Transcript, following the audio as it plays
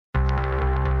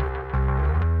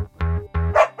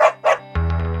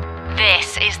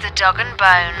The Dog and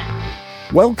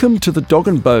Bone. Welcome to The Dog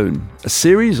and Bone, a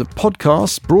series of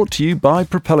podcasts brought to you by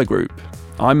Propeller Group.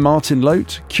 I'm Martin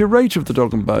Lote, curator of The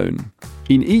Dog and Bone.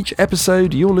 In each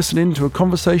episode, you're listening to a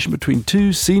conversation between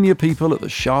two senior people at the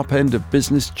sharp end of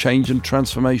business change and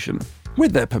transformation.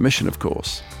 With their permission, of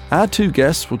course. Our two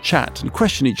guests will chat and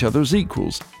question each other as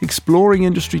equals, exploring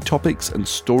industry topics and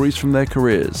stories from their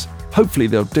careers. Hopefully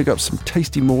they'll dig up some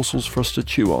tasty morsels for us to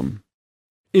chew on.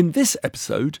 In this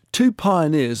episode, two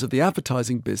pioneers of the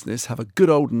advertising business have a good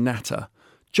old natter.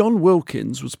 John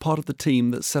Wilkins was part of the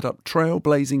team that set up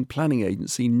trailblazing planning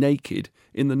agency Naked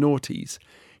in the noughties.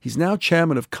 He's now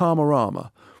chairman of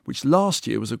Karmarama, which last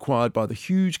year was acquired by the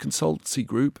huge consultancy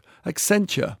group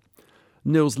Accenture.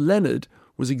 Nils Leonard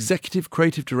was executive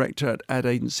creative director at ad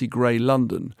agency Grey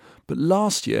London, but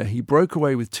last year he broke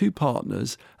away with two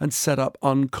partners and set up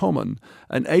Uncommon,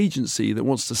 an agency that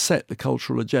wants to set the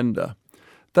cultural agenda.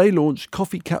 They launched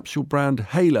coffee capsule brand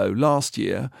Halo last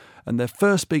year, and their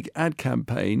first big ad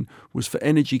campaign was for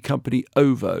energy company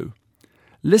OVO.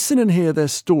 Listen and hear their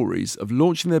stories of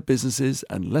launching their businesses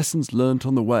and lessons learnt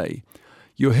on the way.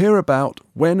 You'll hear about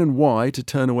when and why to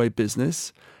turn away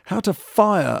business, how to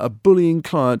fire a bullying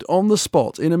client on the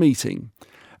spot in a meeting,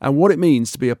 and what it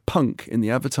means to be a punk in the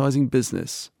advertising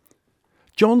business.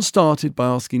 John started by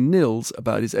asking Nils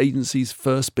about his agency's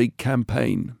first big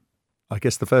campaign. I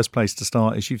guess the first place to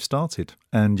start is you've started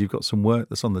and you've got some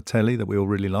work that's on the telly that we all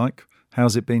really like.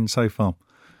 How's it been so far?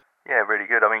 Yeah, really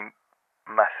good. I mean,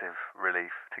 massive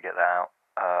relief to get that out.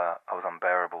 I was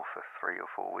unbearable for 3 or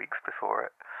 4 weeks before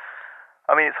it.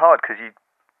 I mean, it's hard because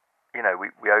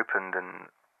we opened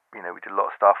and, we did a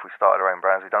lot of stuff. We started our own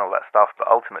brands. We've done all that stuff. But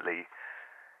ultimately,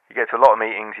 you get to a lot of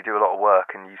meetings, you do a lot of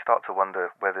work, and you start to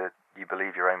wonder whether you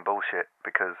believe your own bullshit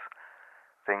because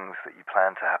things that you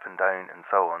plan to happen don't and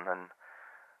so on. And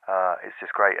it's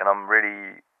just great, and I'm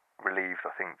really relieved,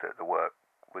 I think, that the work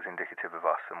was indicative of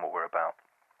us and what we're about.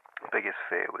 The biggest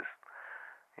fear was,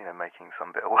 making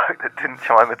some bit of work that didn't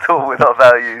chime at all with our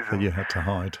values. That you had to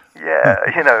hide. Yeah,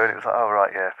 and it was like, oh,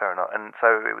 right, yeah, fair enough. And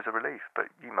so it was a relief, but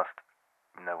you must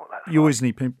know what that's You always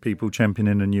need people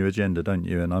championing a new agenda, don't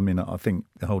you? And I mean, I think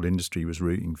the whole industry was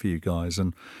rooting for you guys,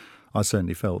 and I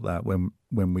certainly felt that when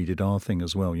we did our thing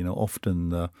as well. Often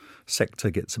the sector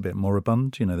gets a bit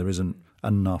moribund. There isn't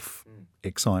enough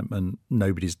excitement.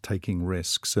 Nobody's taking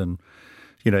risks, and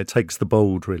it takes the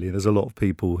bold. Really, there's a lot of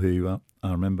people who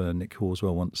I remember Nick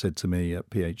Horswell once said to me at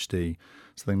PhD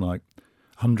something like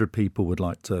 100 people would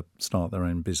like to start their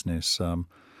own business.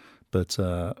 But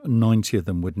 90 of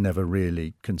them would never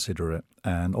really consider it.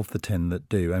 And of the 10 that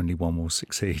do, only one will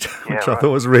succeed, which I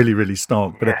thought was really, really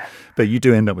stark. But you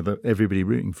do end up with everybody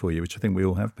rooting for you, which I think we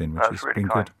all have been, which has been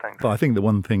good. Thanks. But I think the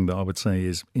one thing that I would say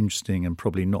is interesting and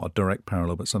probably not a direct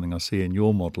parallel, but something I see in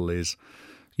your model is,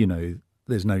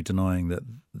 there's no denying that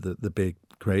the big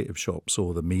creative shops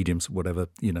or the mediums, whatever,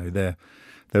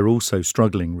 they're also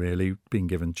struggling, really, being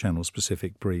given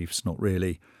channel-specific briefs, not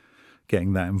really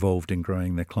getting that involved in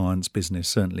growing their clients' business,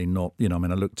 certainly not. I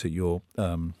looked at your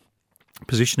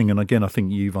positioning, and again, I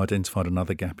think you've identified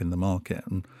another gap in the market.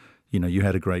 And you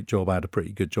had a great job, I had a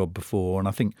pretty good job before, and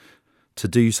I think to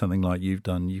do something like you've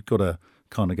done, you've got to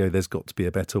kind of go, there's got to be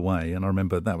a better way. And I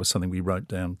remember that was something we wrote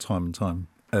down time and time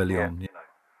early on.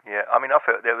 Yeah, I mean, I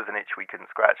felt there was an itch we couldn't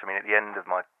scratch. I mean, at the end of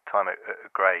my time at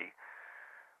Grey,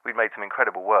 we'd made some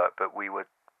incredible work, but we were.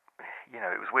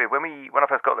 It was weird. When I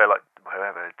first got there, 10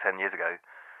 years ago,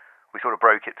 we sort of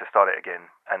broke it to start it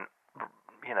again. And,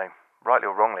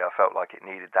 rightly or wrongly, I felt like it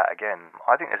needed that again.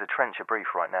 I think there's a trencher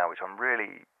brief right now, which I'm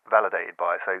really validated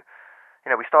by. So,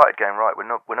 we started going, right, we're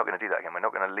not going to do that again. We're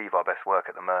not going to leave our best work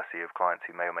at the mercy of clients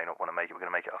who may or may not want to make it. We're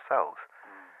going to make it ourselves.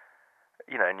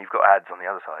 And you've got ads on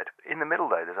the other side. In the middle,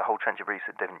 though, there's a whole trench of briefs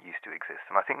that didn't used to exist.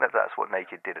 And I think that's what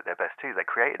Naked did at their best, too. They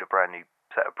created a brand new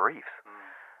set of briefs.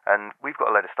 And we've got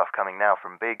a load of stuff coming now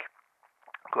from big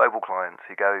global clients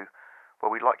who go,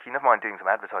 well, we'd like you, never mind doing some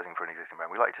advertising for an existing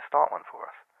brand, we'd like you to start one for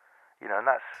us. And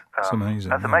that's amazing.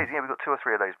 That's amazing. Yeah, we've got 2 or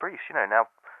 3 of those briefs. Now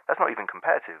that's not even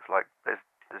competitive.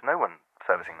 There's no one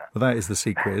servicing that. Well, that is the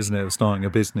secret, isn't it, of starting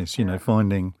a business,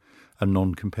 finding a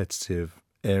non-competitive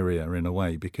area in a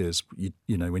way, because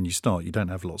when you start, you don't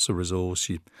have lots of resource.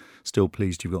 You're still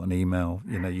pleased you've got an email.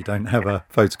 You don't have a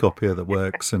photocopier that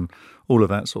works and all of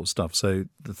that sort of stuff. So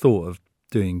the thought of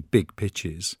doing big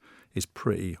pitches is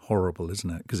pretty horrible, isn't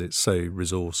it? Because it's so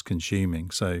resource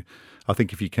consuming. So I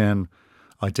think if you can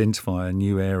identify a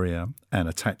new area and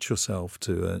attach yourself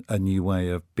to a new way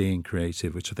of being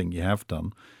creative, which I think you have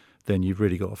done, then you've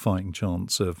really got a fighting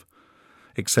chance of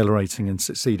accelerating and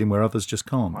succeeding where others just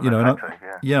can't. Well,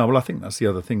 well, I think that's the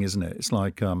other thing, isn't it? It's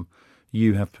like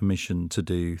you have permission to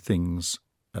do things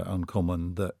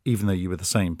uncommon that even though you were the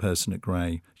same person at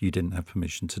Grey, you didn't have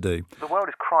permission to do. The world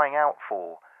is crying out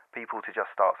for people to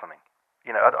just start something.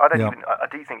 You know, I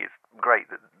do think it's great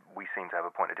that we seem to have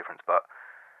a point of difference, but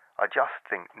I just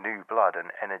think new blood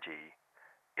and energy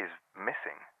is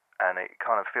missing, and it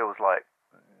kind of feels like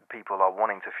people are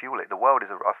wanting to fuel it.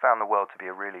 I found the world to be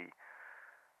a really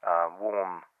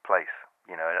warm place.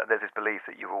 You know, there's this belief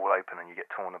that you're all open and you get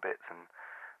torn to bits and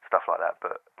stuff like that.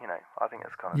 But you know, I think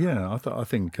it's kind of I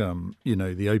think you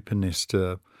know, the openness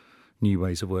to new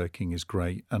ways of working is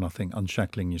great, and I think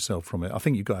unshackling yourself from it. I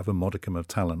think you've got to have a modicum of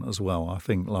talent as well. I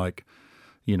think, like,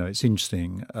 you know, it's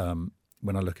interesting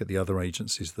when I look at the other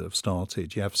agencies that have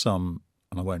started. You have some,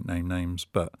 and I won't name names,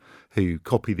 but who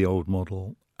copy the old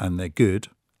model and they're good,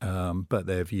 but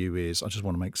their view is, I just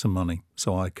want to make some money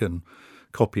so I can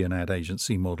copy an ad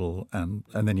agency model, and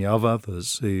then you have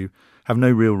others who have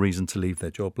no real reason to leave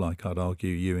their job, like I'd argue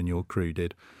you and your crew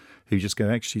did, who just go,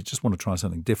 actually just want to try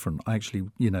something different.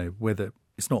 You know, whether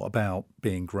it's not about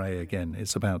being Grey again,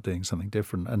 it's about doing something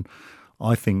different, and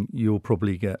I think you'll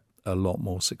probably get a lot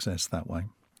more success that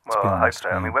way. Well, I hope so.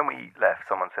 I mean, when we left,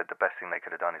 someone said the best thing they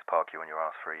could have done is park you on your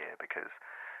ass for a year, because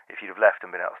if you'd have left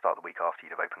and been able to start the week after,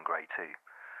 you'd have opened Grey too.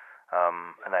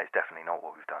 And that is definitely not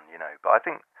what we've done, you know. But I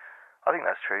think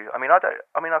that's true. I mean,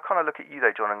 I kind of look at you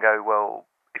though, John, and go, well,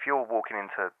 if you're walking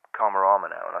into Karmarama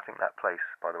now, and I think that place,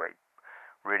 by the way,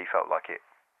 really felt like it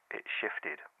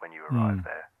shifted when you arrived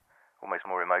there, almost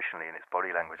more emotionally in its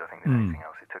body language, I think, than anything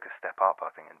else. It took a step up, I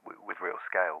think, with real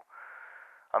scale.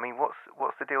 I mean,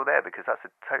 what's the deal there? Because that's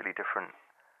a totally different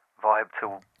vibe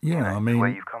to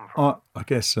where you've come from. I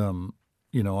guess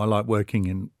you know, I like working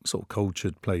in sort of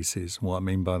cultured places. What I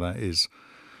mean by that is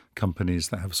companies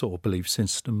that have a sort of belief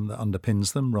system that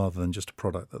underpins them rather than just a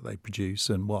product that they produce.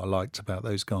 And what I liked about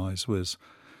those guys was,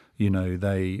 you know,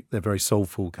 they're a very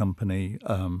soulful company.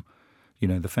 You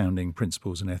know, the founding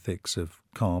principles and ethics of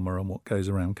karma and what goes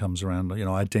around comes around. You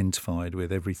know, I identified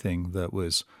with everything that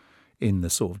was in the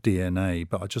sort of DNA,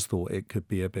 but I just thought it could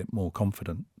be a bit more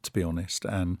confident, to be honest,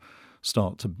 and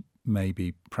start to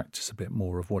maybe practice a bit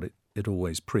more of what it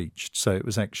always preached. So it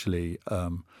was actually,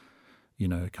 you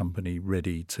know, a company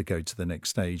ready to go to the next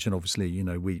stage. And obviously, you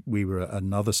know, we were at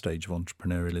another stage of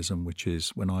entrepreneurialism, which is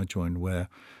when I joined, where,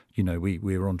 you know, we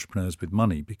were entrepreneurs with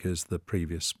money because the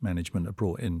previous management had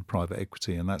brought in private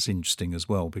equity. And that's interesting as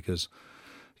well because,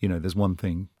 you know, there's one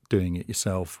thing doing it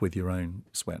yourself with your own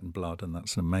sweat and blood, and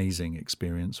that's an amazing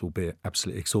experience, albeit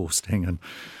absolutely exhausting and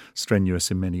strenuous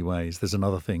in many ways. There's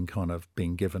another thing kind of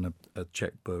being given a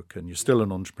checkbook and you're still an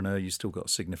entrepreneur, you've still got a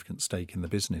significant stake in the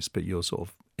business, but you're sort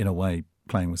of, in a way,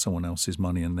 playing with someone else's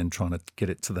money and then trying to get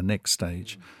it to the next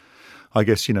stage. I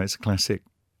guess, you know, it's a classic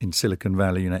in Silicon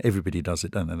Valley, you know, everybody does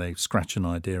it, don't they? They scratch an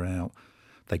idea out,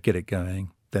 they get it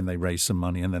going, then they raise some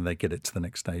money and then they get it to the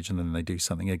next stage and then they do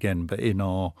something again. But in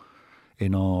our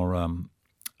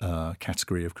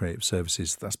category of creative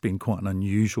services, that's been quite an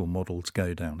unusual model to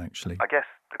go down, actually. I guess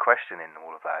the question in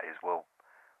all of that is, well,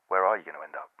 where are you going to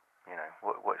end up? You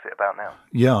know, what is it about now?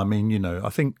 Yeah, I mean, you know, I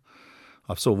think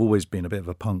I've sort of always been a bit of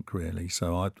a punk, really.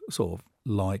 So I sort of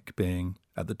like being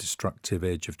at the destructive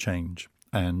edge of change.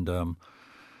 And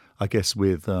I guess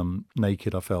with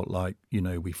Naked, I felt like, you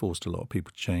know, we forced a lot of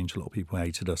people to change. A lot of people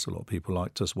hated us. A lot of people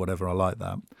liked us, whatever. I like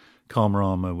that.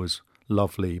 Karmarama was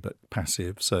lovely but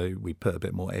passive, so we put a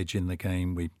bit more edge in the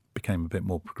game. We became a bit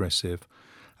more progressive,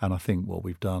 and I think what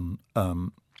we've done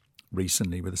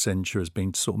recently with Accenture has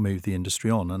been to sort of move the industry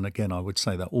on. And again, I would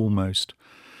say that almost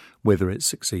whether it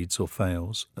succeeds or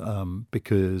fails,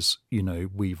 because, you know,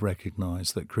 we've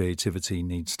recognised that creativity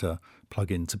needs to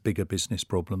plug into bigger business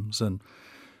problems, and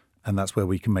that's where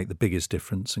we can make the biggest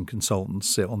difference. And consultants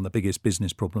sit on the biggest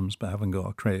business problems but haven't got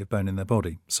a creative bone in their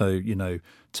body. So, you know,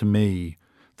 to me,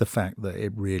 the fact that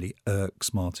it really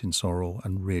irks Martin Sorrell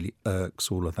and really irks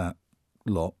all of that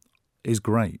lot is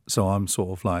great. So I'm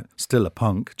sort of like still a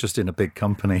punk, just in a big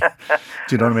company.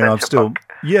 Do you know what I mean? I'm still, punk.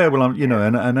 Yeah. Well, I'm, you know,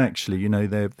 and actually, you know,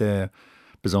 they're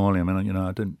bizarrely. I mean, you know,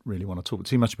 I don't really want to talk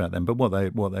too much about them, but what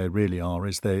they really are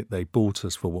is they bought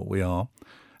us for what we are,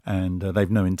 and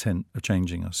they've no intent of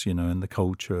changing us. You know, and the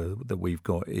culture that we've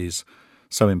got is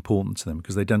so important to them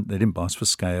because they didn't buy us for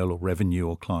scale or revenue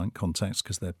or client contacts,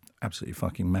 because they're absolutely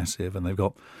fucking massive and they've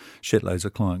got shitloads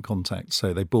of client contacts.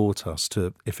 So they bought us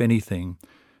to, if anything,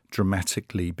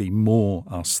 dramatically be more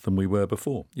us than we were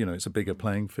before. You know, it's a bigger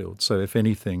playing field. So if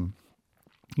anything,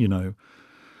 you know,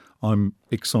 I'm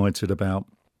excited about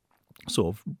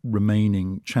sort of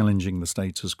challenging the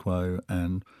status quo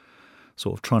and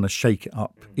sort of trying to shake it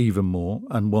up even more.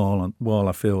 And while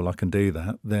I feel I can do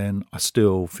that, then I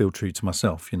still feel true to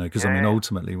myself, you know, because I mean,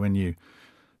 ultimately when you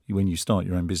when you start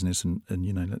your own business and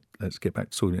let's get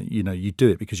back to talking, you do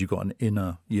it because you've got an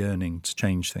inner yearning to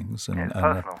change things. And, it's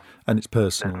personal. And it's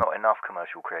personal. There's not enough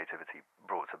commercial creativity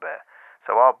brought to bear.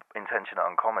 So our intention at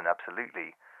Uncommon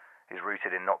absolutely is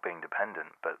rooted in not being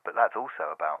dependent, but that's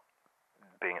also about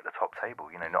being at the top table,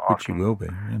 not Which asking. you will be.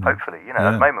 Hopefully, at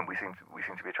the moment we seem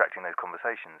to be attracting those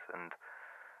conversations. And,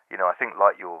 I think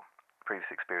like your previous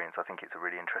experience, I think it's a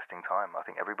really interesting time. I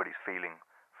think everybody's feeling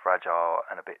fragile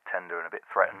and a bit tender and a bit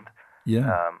threatened.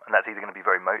 Yeah. And that's either going to be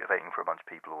very motivating for a bunch of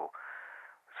people or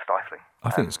stifling.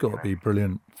 I think it's got to be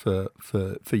brilliant for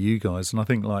you guys. And I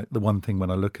think like the one thing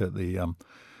when I look at the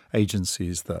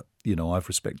agencies that, I've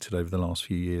respected over the last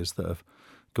few years that have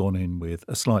gone in with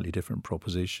a slightly different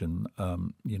proposition,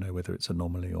 whether it's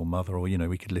Anomaly or Mother, or,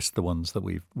 we could list the ones that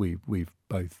we've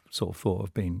both sort of thought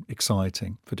have been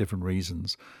exciting for different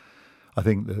reasons. I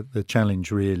think the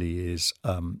challenge really is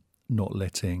not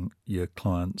letting your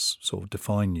clients sort of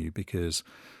define you, because,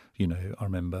 I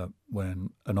remember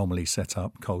when Anomaly set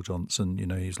up, Cole Johnson,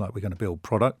 he's like, we're going to build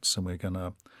products and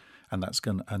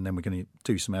then we're going to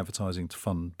do some advertising to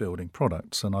fund building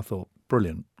products. And I thought,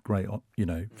 brilliant, great,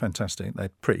 fantastic. They're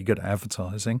pretty good at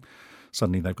advertising.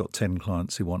 Suddenly they've got 10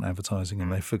 clients who want advertising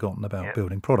and they've forgotten about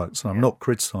building products. And I'm not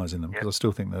criticising them because I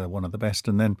still think they're one of the best.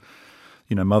 And then,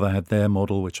 Mother had their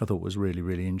model, which I thought was really,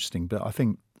 really interesting. But I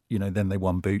think, then they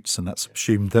won Boots and that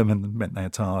subsumed them and meant they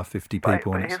had to hire 50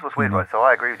 people. But here's what's weird, right? So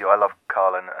I agree with you. I love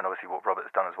Carl and obviously what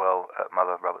Robert's done as well at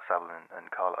Mother, Robert Saville and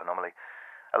Carl at Anomaly.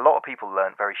 A lot of people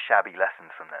learned very shabby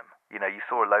lessons from them. You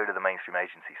saw a load of the mainstream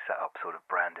agencies set up sort of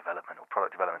brand development or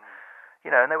product development,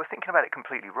 and they were thinking about it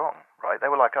completely wrong, right?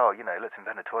 They were like, let's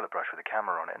invent a toilet brush with a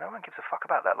camera on it. No one gives a fuck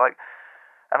about that.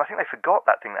 And I think they forgot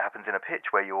that thing that happens in a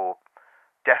pitch where you're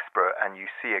desperate and you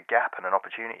see a gap and an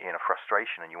opportunity and a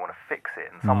frustration and you want to fix it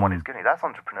and someone is going to. That's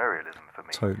entrepreneurialism for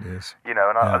me. Totally is. And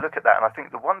I look at that and I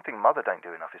think the one thing Mother don't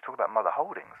do enough is talk about Mother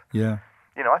Holdings. Yeah.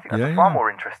 I think that's a far more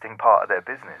interesting part of their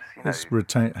business.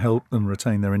 Let's help them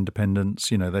retain their independence.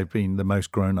 They've been the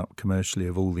most grown up commercially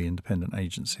of all the independent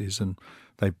agencies, and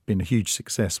they've been a huge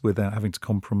success without having to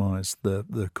compromise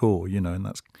the core. And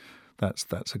that's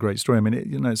a great story. I mean,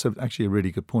 it's actually a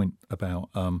really good point about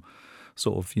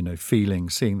sort of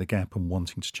seeing the gap and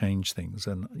wanting to change things.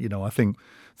 And I think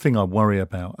the thing I worry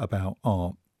about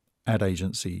our ad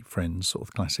agency friends, sort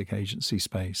of classic agency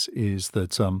space, is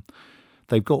that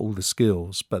they've got all the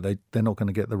skills, but they're not going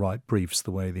to get the right briefs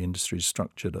the way the industry is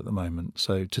structured at the moment.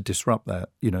 So to disrupt that,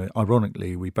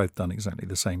 ironically, we've both done exactly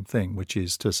the same thing, which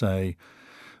is to say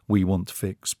we want to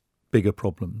fix bigger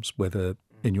problems, whether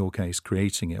in your case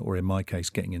creating it or in my case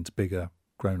getting into bigger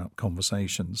grown-up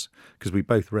conversations, because we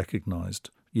both recognised,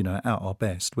 at our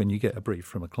best, when you get a brief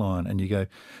from a client and you go,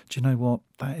 do you know what,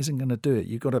 that isn't going to do it.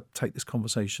 You've got to take this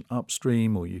conversation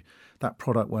upstream, or that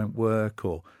product won't work,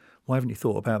 or why haven't you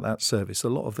thought about that service? A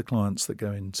lot of the clients that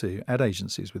go into ad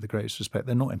agencies, with the greatest respect,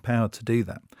 they're not empowered to do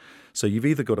that. So you've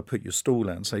either got to put your stall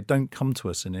out and say, don't come to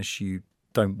us unless you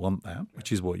don't want that,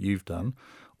 which is what you've done,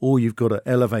 or you've got to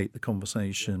elevate the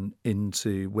conversation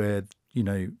into where,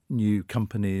 new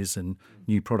companies and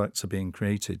new products are being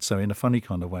created. So in a funny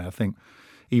kind of way, I think,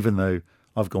 even though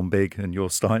I've gone big and you're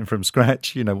starting from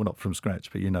scratch, well, not from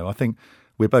scratch, but, I think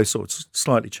we're both sort of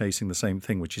slightly chasing the same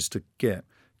thing, which is to get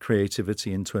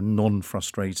creativity into a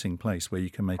non-frustrating place where you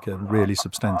can make a really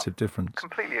substantive difference. I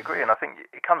completely agree, and I think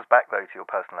it comes back, though, to your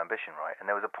personal ambition, right? And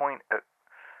there was a point at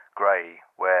Grey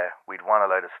where we'd won a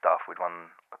load of stuff. We'd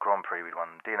won a Grand Prix, we'd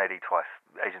won D&AD twice,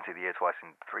 Agency of the Year twice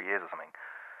in 3 years or something.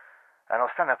 And I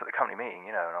was standing up at the company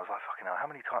meeting, and I was like, fucking hell, how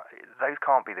many times? Those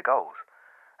can't be the goals.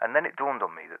 And then it dawned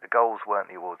on me that the goals weren't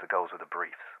the awards, the goals were the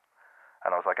briefs.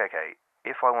 And I was like, okay,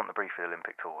 if I want the brief for the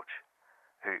Olympic torch,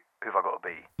 who've I got to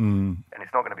be? And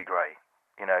it's not going to be Grey,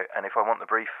 and if I want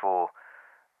the brief for,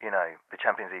 the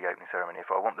Champions League opening ceremony,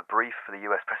 if I want the brief for the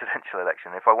US presidential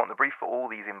election, if I want the brief for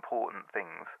all these important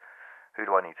things, who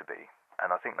do I need to be?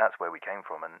 And I think that's where we came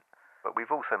from. But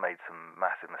we've also made some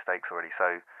massive mistakes already.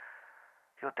 So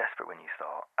you're desperate when you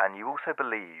start, and you also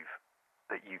believe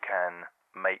that you can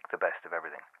make the best of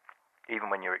everything,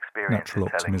 even when your experience Natural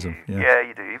is telling optimism, you. yeah.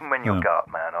 You do. Even when your gut,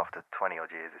 man, after 20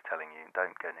 odd years is telling you,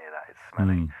 don't go near that, it's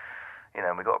smelly.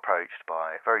 And we got approached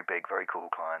by a very big, very cool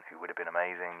client who would have been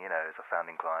amazing, as a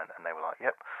founding client, and they were like,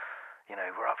 yep,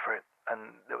 we're up for it.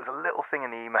 And there was a little thing in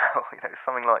the email,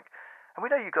 something like, and we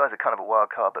know you guys are kind of a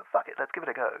wild card, but fuck it, let's give it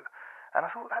a go. And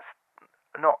I thought, that's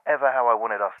not ever how I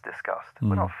wanted us discussed.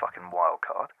 We're not a fucking wild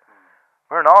card.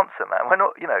 We're an answer, man. We're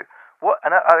not, what?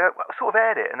 And I sort of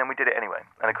aired it, and then we did it anyway.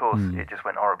 And of course, it just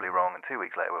went horribly wrong. And 2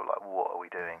 weeks later, we were like, what are we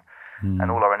doing?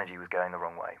 And all our energy was going the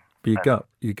wrong way. But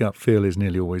your gut feel is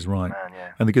nearly always right. Man,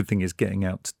 yeah. And the good thing is getting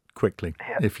out quickly.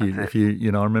 Yeah, if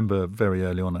you I remember very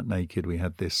early on at Naked, we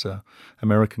had this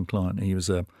American client. He was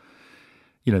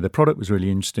the product was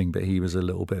really interesting, but he was a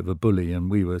little bit of a bully, and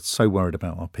we were so worried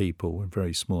about our people. We're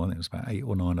very small, and it was about 8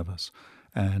 or 9 of us,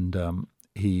 and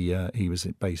he was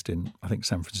based in, I think,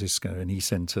 San Francisco, and he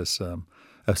sent us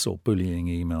a sort of bullying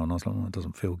email, and I was like, it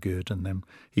doesn't feel good. And then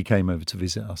he came over to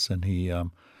visit us, and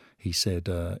he said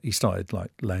he started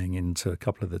like laying into a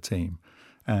couple of the team,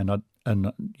 and I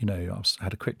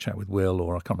had a quick chat with Will,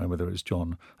 or I can't remember whether it was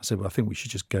John. I said, well, I think we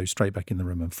should just go straight back in the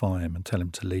room and fire him and tell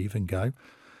him to leave and go.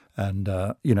 And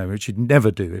which you'd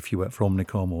never do if you work for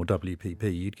Omnicom or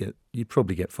WPP. You'd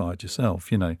probably get fired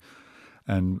yourself,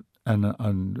 And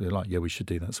they're like, yeah, we should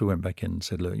do that. So we went back in and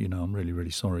said, look, I'm really,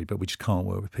 really sorry, but we just can't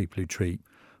work with people who treat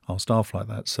our staff like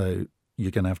that. So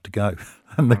you're going to have to go.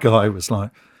 And the guy was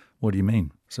like, what do you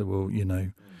mean? So, well,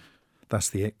 that's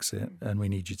the exit, and we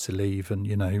need you to leave, and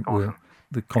Awesome.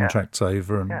 the contract's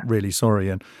over, and really sorry.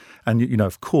 And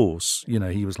of course,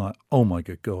 he was like, oh my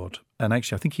good God. And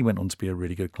actually, I think he went on to be a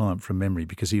really good client from memory,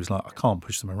 because he was like, I can't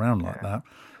push them around like that.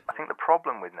 I think the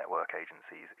problem with network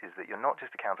agencies is that you're not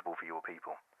just accountable for your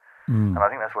people. And I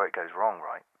think that's where it goes wrong,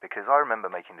 right? Because I remember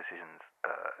making decisions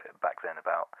back then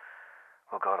about,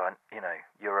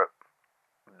 Europe,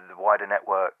 the wider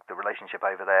network, the relationship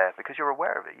over there, because you're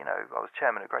aware of it. I was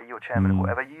chairman at Grey, you're chairman of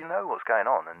whatever, what's going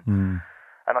on.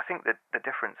 And I think that the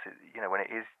difference is, when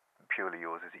it is purely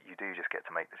yours, is that you do just get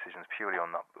to make decisions purely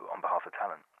on behalf of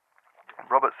talent.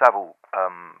 Robert Saville,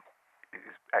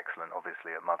 who's excellent,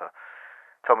 obviously, at Mother,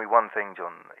 told me one thing,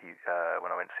 John,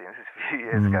 when I went to see him, this is a few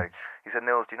years ago. He said,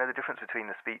 Nils, do you know the difference between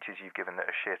the speeches you've given that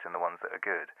are shit and the ones that are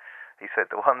good? He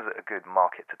said, the ones that are good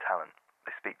market to talent.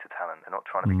 They speak to talent. They're not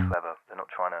trying to be clever. They're not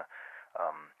trying to,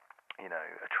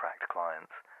 attract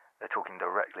clients. They're talking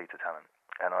directly to talent.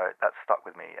 And that stuck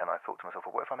with me, and I thought to myself,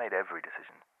 well, what if I made every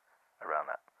decision around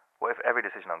that? What if every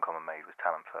decision Uncommon made was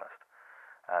talent first?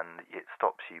 And it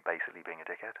stops you basically being a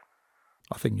dickhead.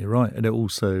 I think you're right, and it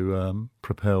also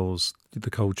propels the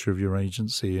culture of your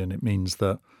agency, and it means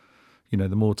that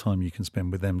the more time you can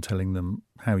spend with them, telling them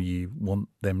how you want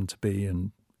them to be,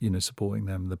 and supporting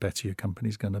them, the better your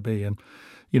company's going to be. And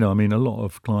a lot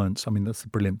of clients, that's the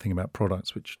brilliant thing about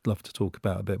products, which I'd love to talk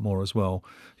about a bit more as well.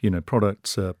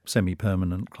 Products are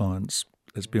semi-permanent, clients,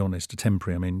 let's be honest, are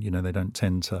temporary. They don't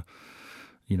tend to.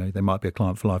 They might be a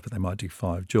client for life, but they might do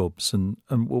 5 jobs. And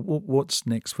what's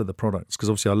next for the products? Because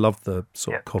obviously I love the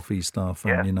sort of coffee stuff.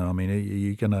 And, are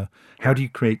you going to, how do you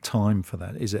create time for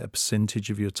that? Is it a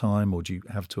percentage of your time, or do you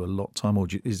have to allot time, or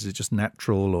is it just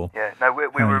natural? Or yeah, no, we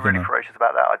were really ferocious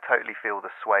about that. I totally feel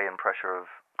the sway and pressure of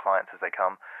clients as they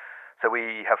come. So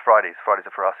we have Fridays. Fridays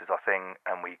are for us is our thing,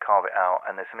 and we carve it out.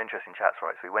 And there's some interesting chats,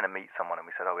 right? So we went and meet someone, and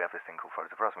we said, we have this thing called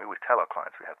Fridays are for us. And we always tell our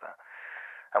clients we have that.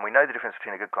 And we know the difference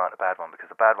between a good client and a bad one, because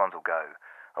the bad ones will go,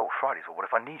 Fridays, well, what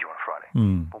if I need you on a Friday?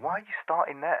 But why are you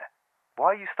starting there?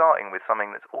 Why are you starting with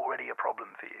something that's already a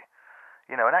problem for you?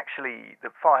 And actually,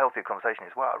 the far healthier conversation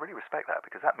is, I really respect that,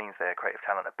 because that means their creative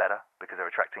talent are better, because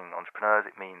they're attracting entrepreneurs.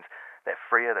 It means they're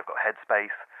freer, they've got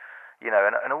headspace,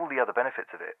 and all the other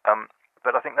benefits of it.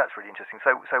 But I think that's really interesting.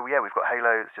 So we've got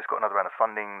Halo. It's just got another round of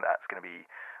funding. That's going to be,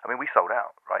 we sold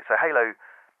out, right? So Halo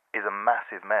is a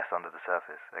massive mess under the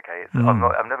surface, okay? I'm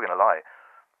never going to lie,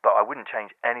 but I wouldn't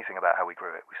change anything about how we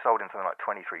grew it. We sold in something like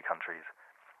 23 countries.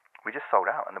 We just sold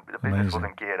out, and the business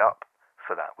wasn't geared up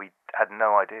for that. We had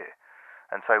no idea.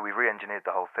 And so we re-engineered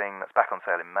the whole thing. That's back on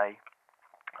sale in May.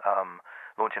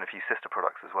 Launching a few sister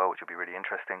products as well, which will be really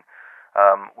interesting.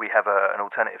 We have an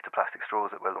alternative to plastic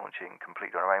straws that we're launching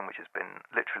completely on our own, which has been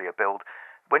literally a build.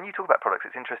 When you talk about products,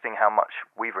 it's interesting how much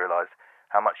we've realised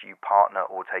how much you partner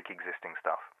or take existing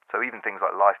stuff. So even things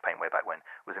like Life Paint way back when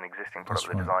was an existing product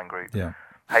with the design group. Yeah.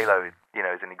 Halo,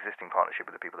 is an existing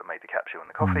partnership with the people that made the capsule and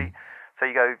the coffee. So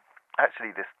you go,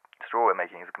 actually this straw we're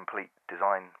making is a complete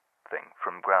design thing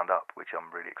from ground up, which I'm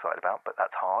really excited about, but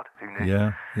that's hard. Who knew?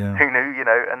 Yeah. Who knew,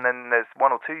 and then there's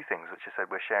 1 or 2 things which I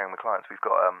said we're sharing with clients. We've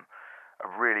got a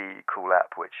really cool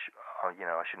app which, I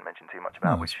shouldn't mention too much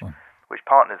about, which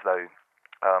partners though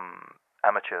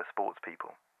amateur sports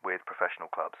people with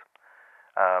professional clubs.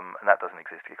 And that doesn't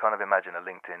exist. You kind of imagine a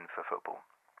LinkedIn for football,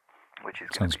 which is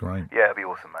sounds great. Yeah, it'd be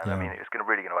awesome, man. Yeah. It's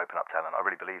really going to open up talent. I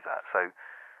really believe that. So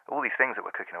all these things that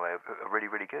we're cooking away are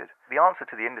really, really good. The answer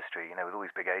to the industry, with all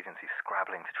these big agencies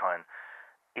scrabbling to try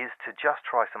is to just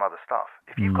try some other stuff.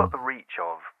 If you've got the reach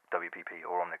of WPP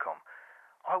or Omnicom,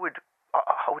 I would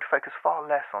focus far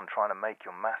less on trying to make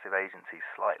your massive agency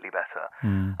slightly better,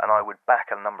 and I would back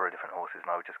a number of different horses,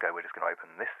 and I would just go, we're just going to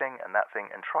open this thing and that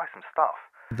thing and try some stuff.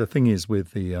 The thing is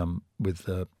with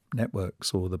the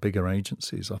networks or the bigger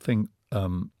agencies, I think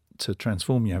to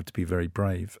transform, you have to be very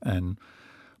brave. And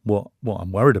what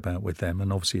I'm worried about with them,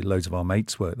 and obviously loads of our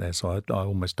mates work there, so I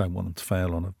almost don't want them to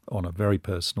fail on a very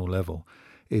personal level,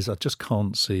 is I just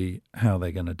can't see how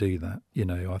they're going to do that.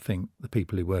 I think the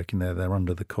people who work in there, they're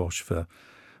under the cosh for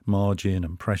margin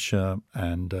and pressure,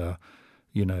 and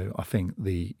I think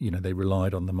they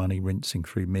relied on the money rinsing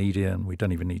through media, and we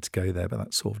don't even need to go there, but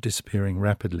that's sort of disappearing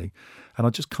rapidly. And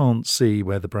I just can't see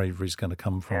where the bravery is going to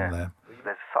come from there.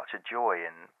 There's such a joy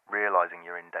in realising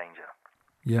you're in danger.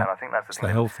 Yeah, and I think that's the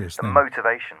healthiest the thing.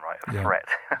 Motivation, right, of threat.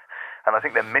 And I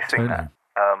think they're missing that.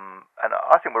 And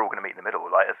I think we're all going to meet in the middle.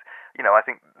 Like, I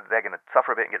think they're going to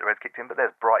suffer a bit and get the reds kicked in, but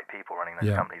there's bright people running those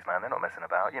companies, man. They're not messing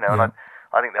about, And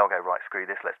I think they'll go, right, screw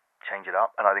this, let's change it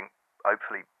up. And I think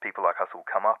hopefully people like us will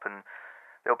come up and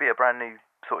there'll be a brand new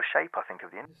sort of shape, I think,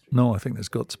 of the industry. No, I think there's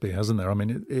got to be, hasn't there? I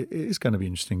mean, it is going to be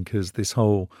interesting because this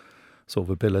whole sort of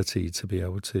ability to be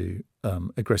able to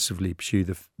aggressively pursue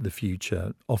the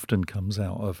future often comes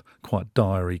out of quite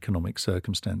dire economic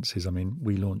circumstances. I mean,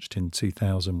 we launched in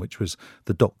 2000, which was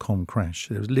the dot-com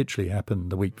crash. It was literally happened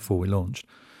the week before we launched.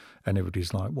 And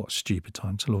everybody's like, what a stupid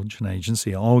time to launch an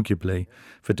agency. Arguably,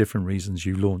 for different reasons,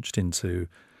 you launched into,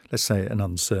 let's say, an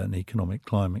uncertain economic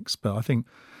climate. But I think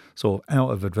sort of out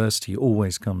of adversity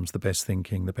always comes the best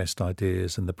thinking, the best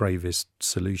ideas, and the bravest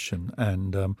solution.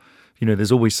 And,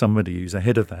 there's always somebody who's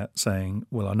ahead of that saying,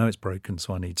 well, I know it's broken,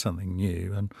 so I need something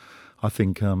new. And I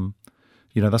think,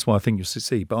 that's why I think you'll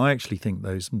succeed. But I actually think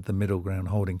the middle ground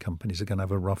holding companies are going to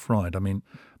have a rough ride. I mean,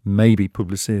 maybe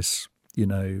Publicis,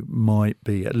 might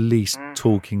be at least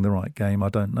talking the right game. I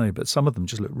don't know. But some of them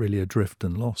just look really adrift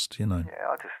and lost, Yeah,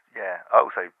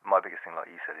 also, my biggest thing, like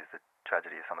you said, is the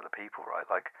tragedy of some of the people, right?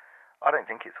 Like, I don't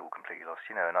think it's all completely lost,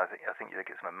 and I think you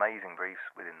get some amazing briefs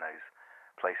within those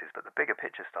places, but the bigger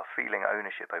picture stuff, feeling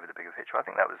ownership over the bigger picture, I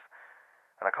think that was,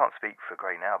 and I can't speak for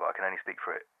Grey now, but I can only speak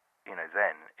for it,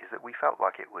 then, is that we felt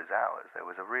like it was ours. There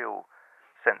was a real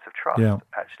sense of trust,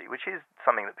 actually, which is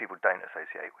something that people don't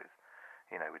associate with,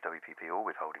 with WPP or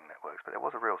with holding networks, but there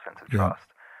was a real sense of trust,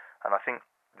 and I think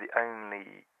the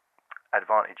only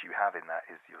advantage you have in that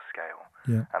is your scale.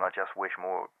 And I just wish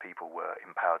more people were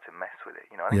empowered to mess with it.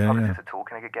 I think Publicis are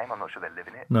talking a good game. I'm not sure they're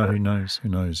living it. No, who knows?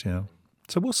 Yeah.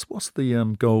 So what's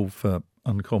the goal for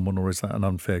Uncommon, or is that an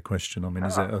unfair question? I mean,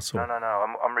 is it a sort? No.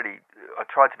 I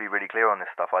tried to be really clear on this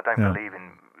stuff. I don't believe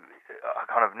in. I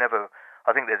kind of never.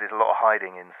 I think there's a lot of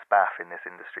hiding in spaff in this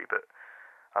industry, but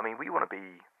I mean, we want to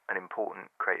be an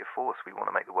important creative force. We want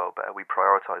to make the world better. We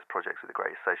prioritise projects with the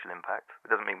greatest social impact.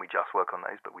 It doesn't mean we just work on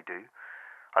those, but we do.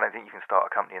 I don't think you can start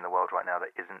a company in the world right now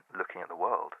that isn't looking at the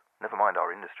world. Never mind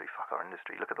our industry. Fuck our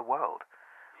industry. Look at the world.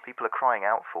 People are crying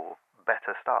out for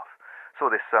better stuff. Saw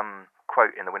this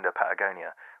quote in the window of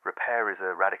Patagonia: "Repair is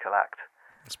a radical act."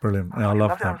 It's brilliant. I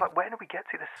love that. I was like, where did we get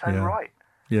to? That's so right.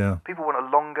 Yeah. People want a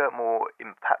longer, more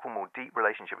impactful, more deep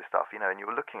relationship with stuff, and you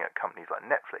were looking at companies like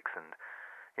Netflix and,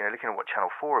 looking at what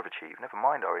Channel 4 have achieved, never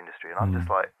mind our industry, and I'm just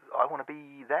like, I want to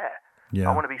be there. Yeah.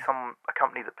 I want to be a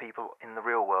company that people in the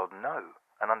real world know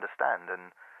and understand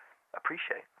and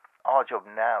appreciate. Our job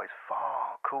now is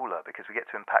far cooler because we get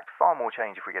to impact far more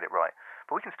change if we get it right.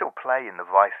 But we can still play in the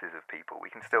vices of people. We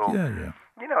can still, and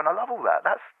I love all that.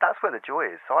 That's where the joy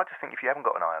is. So I just think if you haven't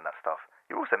got an eye on that stuff,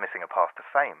 you're also missing a path to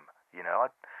fame.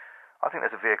 I think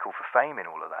there's a vehicle for fame in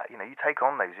all of that. You take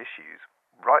on those issues,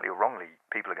 rightly or wrongly,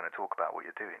 people are going to talk about what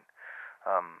you're doing.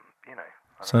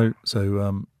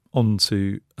 On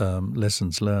to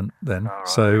lessons learned then. Right,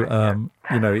 so,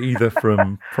 either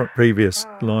from previous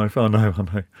life, I know,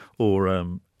 or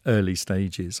early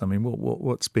stages. I mean,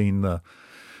 what's been the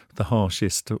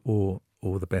harshest or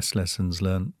the best lessons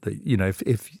learned that,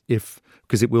 if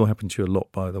because it will happen to you a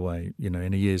lot, by the way, in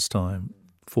a year's time,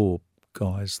 4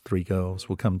 guys, 3 girls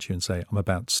will come to you and say, I'm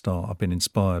about to start. I've been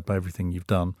inspired by everything you've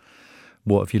done.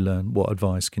 What have you learned? What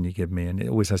advice can you give me? And it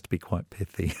always has to be quite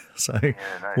pithy. So,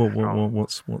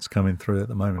 what's coming through at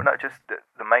the moment? Well, no, just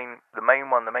the main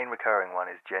recurring one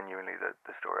is genuinely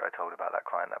the story I told about that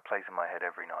client that plays in my head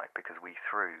every night because we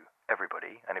threw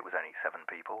everybody, and it was only 7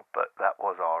 people, but that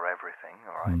was our everything.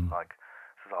 All right, like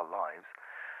this is our lives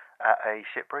at a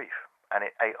shit brief, and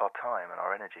it ate our time and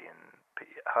our energy and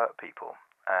hurt people.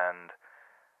 And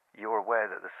you're aware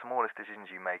that the smallest decisions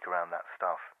you make around that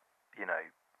stuff,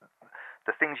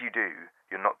 the things you do,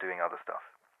 you're not doing other stuff.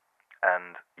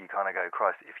 And you kind of go,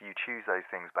 Christ, if you choose those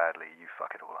things badly, you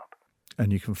fuck it all up.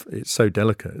 And it's so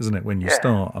delicate, isn't it, when you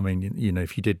start? I mean,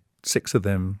 if you did 6 of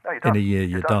them in a year,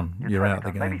 you're done. You're out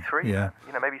of the game. Maybe 3. Yeah.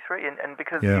 Maybe 3. And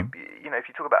because, if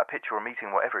you talk about a pitch or a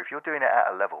meeting, whatever, if you're doing it at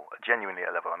a level, genuinely at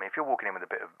a level, I mean, if you're walking in with a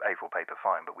bit of A4 paper,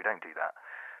 fine, but we don't do that.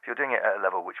 If you're doing it at a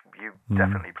level which you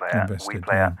definitely play at, we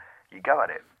play at, you go at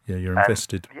it. Yeah, you're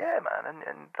invested. Yeah, man,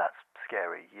 and that's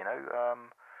scary, you know.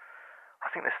 I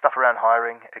think there's stuff around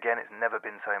hiring. Again, it's never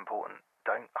been so important.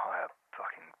 Don't hire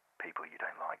fucking people you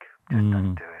don't like. Just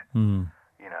don't do it.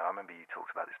 You know, I remember you talked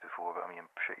about this before, but I mean,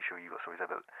 I'm pretty sure you've got stories there.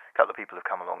 But a couple of people have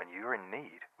come along and you're in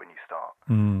need when you start.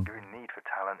 You're in need for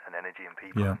talent and energy and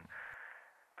people. Yeah.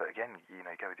 But again, you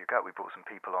know, go with your gut. We brought some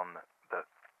people on that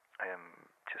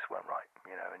just weren't right,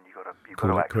 you know, and you've got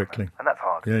to act quickly. And that's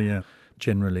hard. Yeah.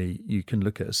 Generally, you can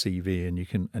look at a CV and you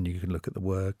can look at the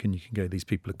work and you can go, these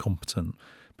people are competent.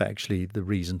 But actually, the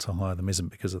reason to hire them isn't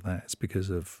because of that. It's because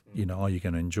of, you know, are you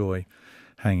going to enjoy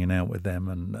hanging out with them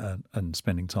and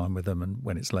spending time with them? And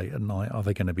when it's late at night, are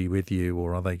they going to be with you,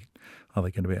 or are they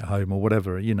going to be at home, or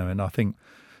whatever? You know, and I think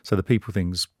so. The people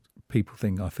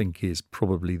thing, I think, is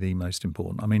probably the most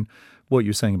important. I mean, what you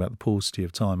were saying about the paucity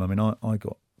of time. I mean, I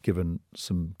got given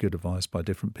some good advice by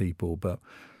different people, but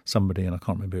somebody, and I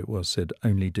can't remember who it was, said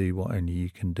only do what only you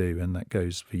can do, and that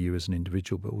goes for you as an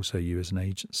individual but also you as an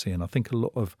agency. And I think a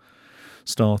lot of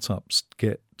startups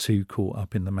get too caught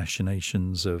up in the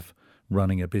machinations of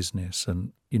running a business,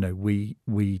 and you know,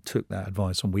 we took that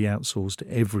advice and we outsourced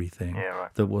everything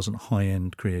that wasn't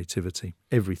high-end creativity,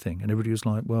 everything. And everybody was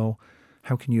like, well,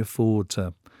 how can you afford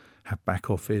to have back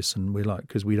office? And we're like,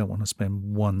 because we don't want to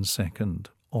spend 1 second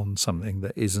on something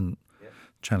that isn't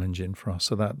challenging for us.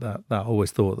 So that I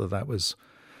always thought that was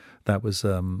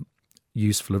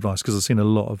useful advice, because I've seen a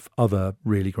lot of other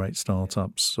really great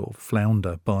startups sort of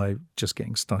flounder by just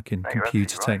getting stuck in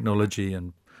computer technology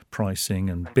and pricing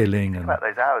and billing. And about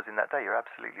those hours in that day, you're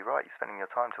absolutely right. You're spending your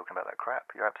time talking about that crap.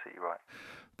 You're absolutely right.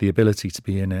 The ability to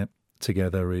be in it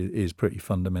together is pretty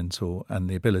fundamental, and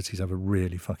the ability to have a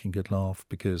really fucking good laugh,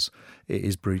 because it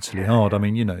is brutally hard. I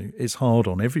mean, you know, it's hard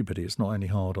on everybody. It's not only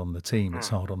hard on the team, it's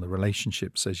hard on the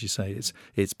relationships. As you say,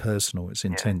 it's personal, it's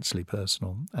intensely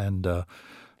personal. And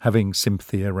having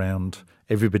sympathy around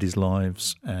everybody's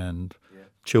lives and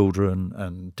children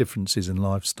and differences in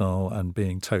lifestyle and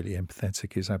being totally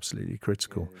empathetic is absolutely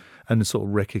critical. And sort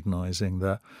of recognising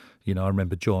that, you know, I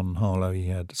remember John Harlow, he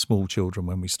had small children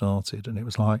when we started, and it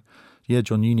was like, yeah,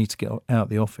 John, you need to get out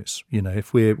the office. You know,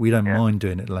 if we don't mind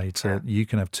doing it later, you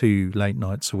can have 2 late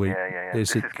nights a week.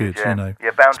 Is it good? You know,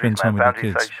 boundaries, spend time with the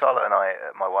kids. So Charlotte and I,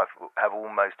 my wife, have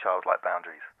almost childlike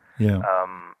boundaries. Yeah.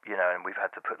 You know, and we've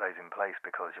had to put those in place,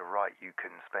 because you're right, you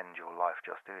can spend your life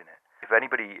just doing it. If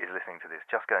anybody is listening to this,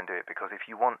 just go and do it, because if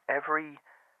you want every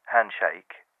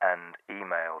handshake and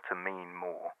email to mean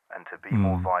more and to be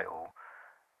more vital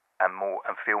and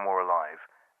feel more alive,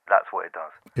 that's what it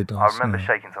does. It does. I remember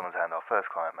shaking someone's hand, our first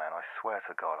client, man. I swear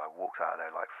to God, I walked out of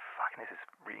there like, fucking, this is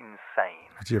insane.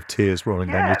 Did you have tears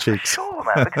rolling down your cheeks? Yeah, sure,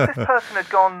 man, because this person had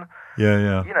gone, you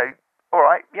know, all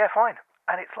right, fine.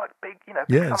 And it's like big, you know,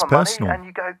 big it's sum of personal. money, and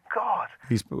you go, God.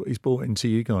 He's bought into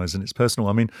you guys, and it's personal.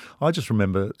 I mean, I just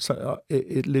remember, so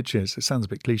it literally is, it sounds a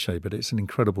bit cliche, but it's an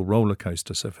incredible roller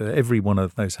coaster. So for every one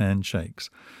of those handshakes,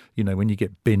 you know, when you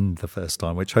get binned the first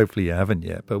time, which hopefully you haven't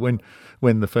yet, but when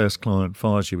the first client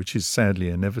fires you, which is sadly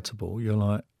inevitable, you're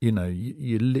like, you know,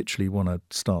 you literally want to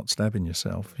start stabbing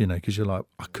yourself, you know, because you're like,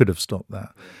 I could have stopped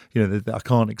that. You know, I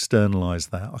can't externalize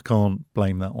that. I can't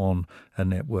blame that on a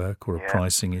network or a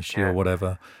pricing issue or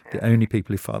whatever. The only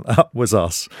people who fucked up was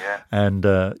us. And,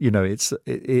 you know, it's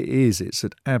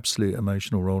an absolute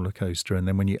emotional roller coaster. And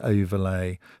then when you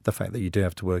overlay the fact that you do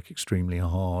have to work extremely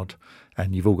hard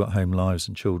and you've all got home lives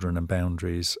and children and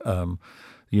boundaries,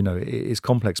 you know, it's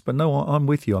complex. But no, I'm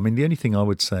with you. I mean, the only thing I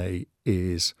would say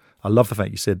is, I love the fact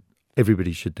you said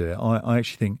everybody should do it. I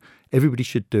actually think everybody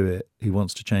should do it who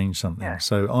wants to change something.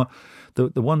 So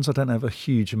the ones I don't have a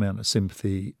huge amount of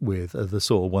sympathy with are the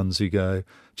sort of ones who go, do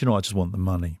you know, I just want the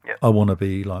money. I want to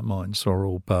be like Martin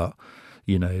Sorrell, but,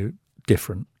 you know,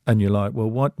 different. And you're like, well,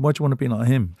 why do you want to be like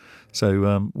him?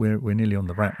 So we're nearly on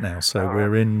the wrap now. So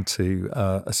we're into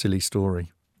a silly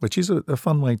story, which is a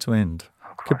fun way to end.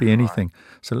 Could be anything.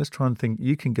 So let's try and think.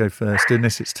 You can go first,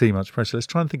 unless it's too much pressure. Let's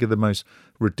try and think of the most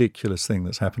ridiculous thing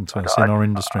that's happened to us in our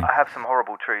industry. I have some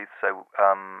horrible truths. So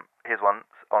here's one.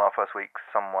 On our first week,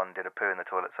 someone did a poo in the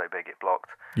toilet so big it blocked.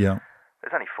 Yeah.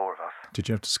 There's only 4 of us. Did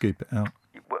you have to scoop it out?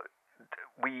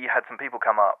 We had some people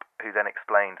come up who then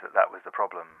explained that was the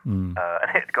problem. And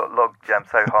it got log jammed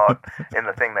so hard in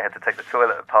the thing they had to take the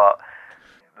toilet apart.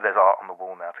 There's art on the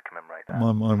wall now to commemorate that.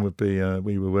 Mine would be,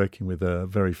 we were working with a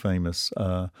very famous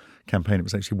campaign. It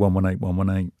was actually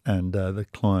 118, and the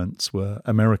clients were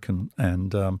American,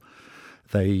 and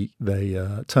they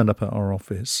turned up at our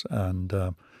office and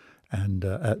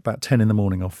at about 10 in the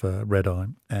morning off Red Eye,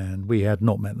 and we had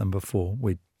not met them before.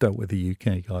 We'd dealt with the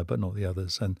UK guy, but not the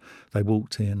others, and they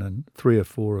walked in, and 3 or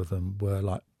 4 of them were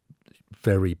like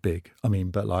very big. I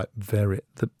mean, but like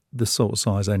the sort of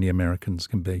size only Americans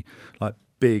can be, like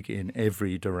big in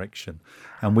every direction.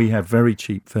 And we have very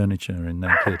cheap furniture in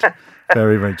Naked,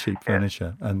 very, very cheap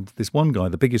furniture. And this one guy,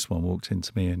 the biggest one, walked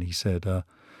into me and he said,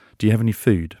 do you have any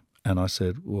food? And I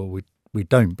said, well, we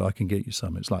don't, but I can get you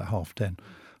some. It's like 10:30.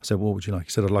 I said, what would you like? He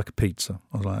said, I'd like a pizza.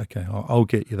 I was like, okay, I'll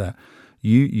get you that.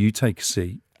 You take a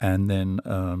seat and then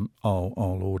I'll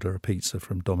order a pizza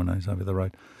from Domino's over the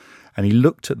road. And he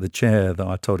looked at the chair that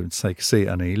I told him to take a seat,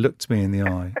 and he looked me in the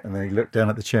eye, and then he looked down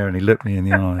at the chair and he looked me in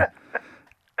the eye.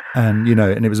 And,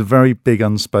 and it was a very big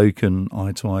unspoken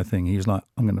eye-to-eye thing. He was like,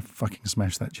 I'm going to fucking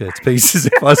smash that chair to pieces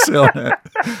if I sit on it.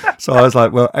 So I was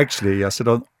like, well, actually, I said,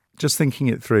 just thinking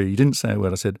it through, you didn't say a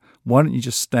word. I said, why don't you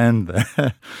just stand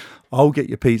there? I'll get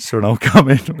your pizza and I'll come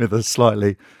in with a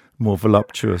slightly more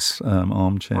voluptuous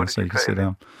armchair so you can sit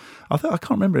down. I can't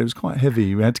remember. It was quite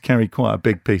heavy. We had to carry quite a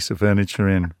big piece of furniture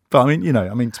in. But I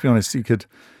mean, to be honest, you could.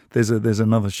 There's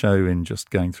another show in just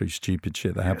going through stupid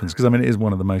shit that happens, because I mean it is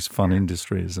one of the most fun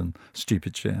industries, and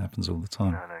stupid shit happens all the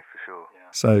time. I know for sure. Yeah.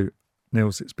 So,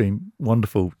 Niels, it's been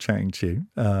wonderful chatting to you,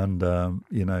 and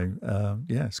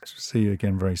see you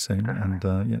again very soon. Definitely.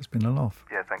 And it's been a laugh.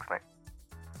 Yeah, thanks, mate.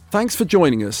 Thanks for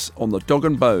joining us on The Dog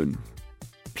and Bone.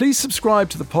 Please subscribe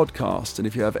to the podcast, and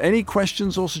if you have any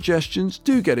questions or suggestions,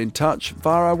 do get in touch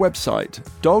via our website,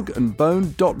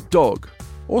 dogandbone.dog,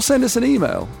 or send us an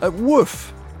email at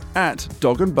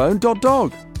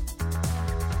woof@dogandbone.dog.